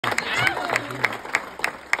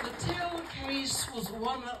was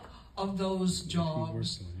one of those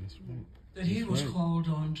jobs that he was called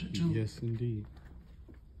on to do. Yes, indeed.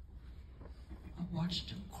 I watched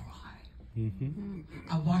him cry. Mm-hmm.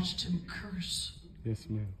 I watched him curse. Yes,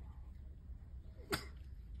 ma'am.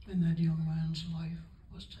 And that young man's life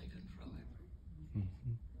was taken from him.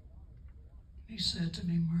 Mm-hmm. He said to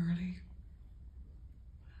me, Myrlie,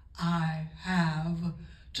 I have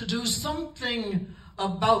to do something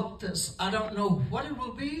about this. I don't know what it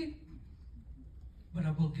will be, but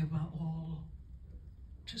I will give my all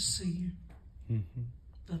to see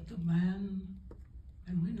that the man,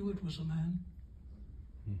 and we knew it was a man,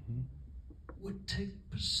 would take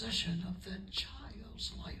possession of that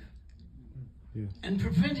child's life and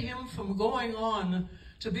prevent him from going on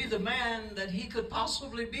to be the man that he could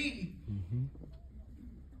possibly be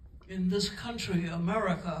in this country,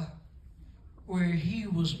 America, where he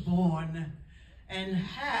was born and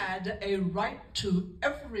had a right to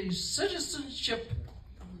every citizenship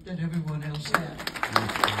that everyone else had.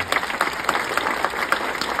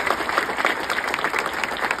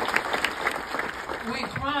 We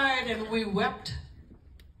cried and we wept,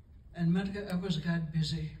 and Medgar Evers got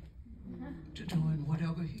busy to doing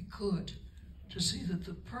whatever he could to see that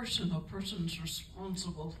the person or persons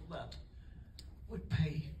responsible for that would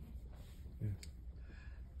pay.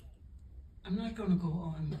 I'm not going to go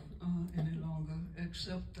on any longer,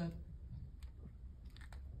 except that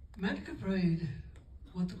Medgar paid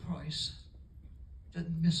with the price that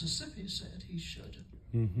Mississippi said he should.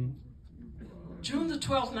 June the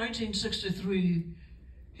 12th, 1963,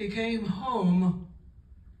 he came home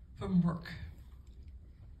from work,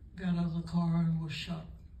 got out of the car and was shot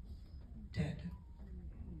dead.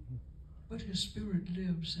 But his spirit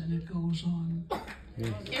lives and it goes on.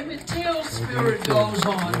 Emmet Till's spirit goes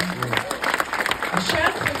on. I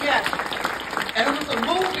shan't forget. And with a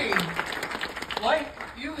movie like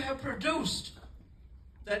you have produced,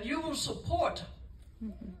 that you will support,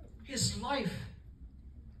 his life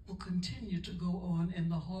will continue to go on in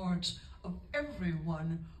the hearts of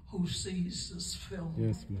everyone who sees this film.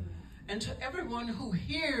 Yes, ma'am. And to everyone who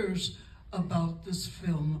hears about this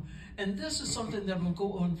film. And this is something that will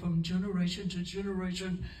go on from generation to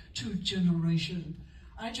generation to generation.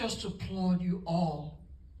 I just applaud you all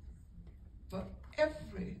for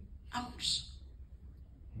every ounce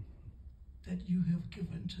that you have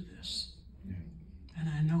given to this. And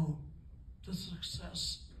I know the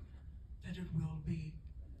success that it will be.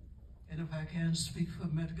 And if I can speak for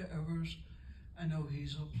Medgar Evers, I know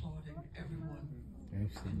he's applauding everyone and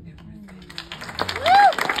everything.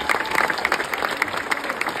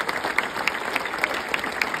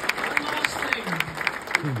 One last thing.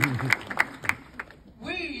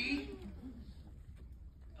 We,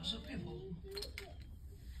 as a people,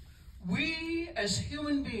 we as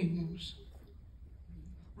human beings,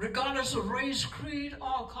 regardless of race, creed,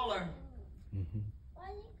 or color,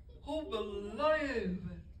 who believe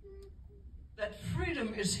that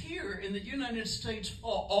freedom is here in the United States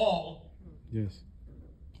for all. Yes.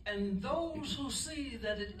 And those who see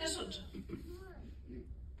that it isn't,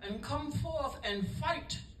 and come forth and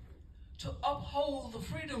fight to uphold the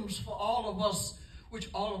freedoms for all of us, which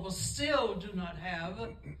all of us still do not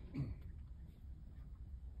have,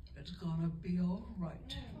 it's gonna be all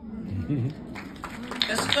right.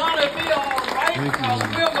 It's gonna be all right because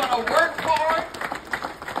we're gonna work for it.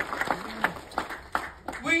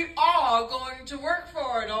 We are going to work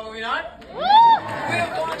for it, are we not?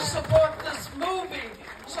 We're going to support this movie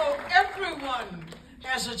so everyone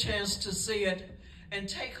has a chance to see it and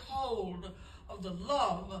take hold of the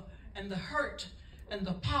love and the hurt and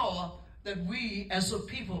the power that we as a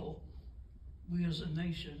people, we as a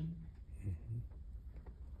nation,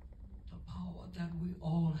 the power that we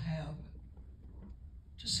all have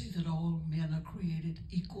to see that all men are created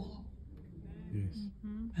equal. Yes.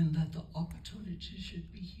 And that the opportunity should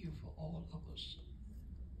be here for all of us.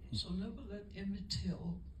 So never let Emmet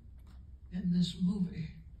Till in this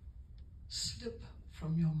movie slip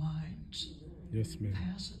from your minds. Yes, ma'am.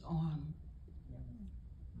 Pass it on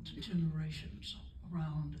to generations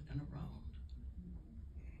around and around.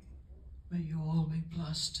 May you all be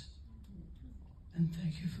blessed. And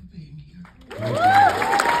thank you for being here.